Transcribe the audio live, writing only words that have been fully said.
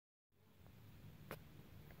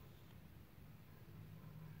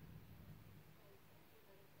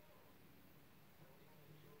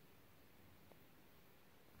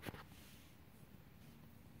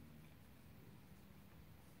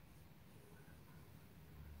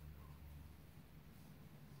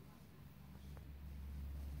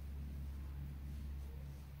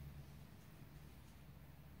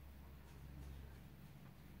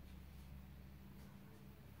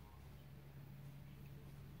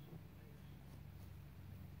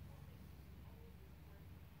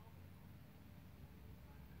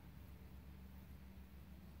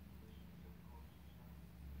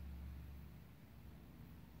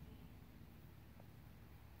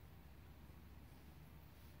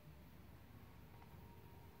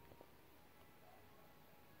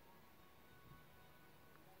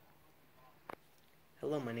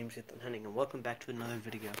Hello, my name is Ethan Henning, and welcome back to another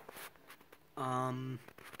video. So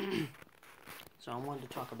I wanted to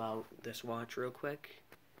talk about this watch real quick.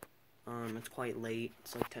 It's quite late.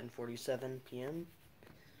 It's like 10:47 p.m.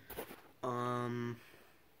 What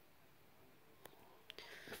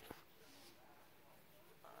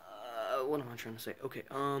am I trying to say? Okay,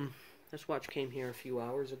 this watch came here a few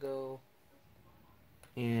hours ago,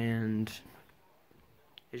 and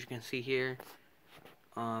as you can see here,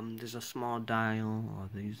 there's a small dial. Oh,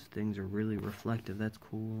 these things are really reflective. That's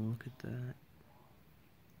cool. Look at that.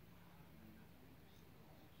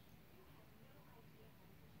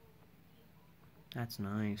 That's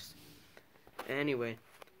nice. Anyway,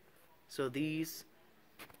 so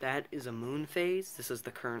that is a moon phase. This is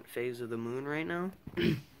the current phase of the moon right now.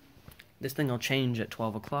 This thing will change at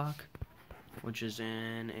 12 o'clock, which is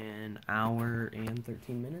in an hour and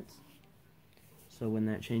 13 minutes. So when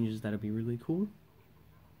that changes, that'll be really cool.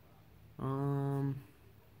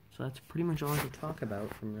 So that's pretty much all I can talk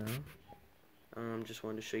about from now. Just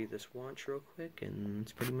wanted to show you this watch real quick, and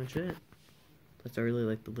that's pretty much it. Plus, I really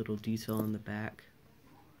like the little detail on the back,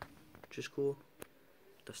 which is cool.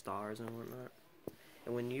 The stars and whatnot.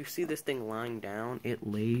 And when you see this thing lying down, it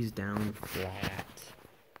lays down flat.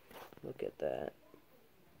 Look at that.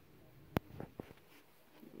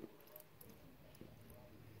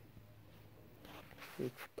 Let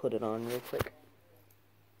me put it on real quick.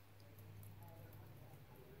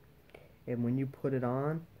 And when you put it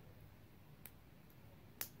on,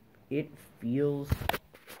 it feels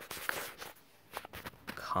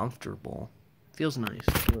comfortable. Feels nice.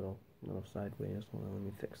 A little sideways. Hold on, let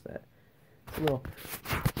me fix that. It's a little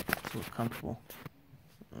comfortable.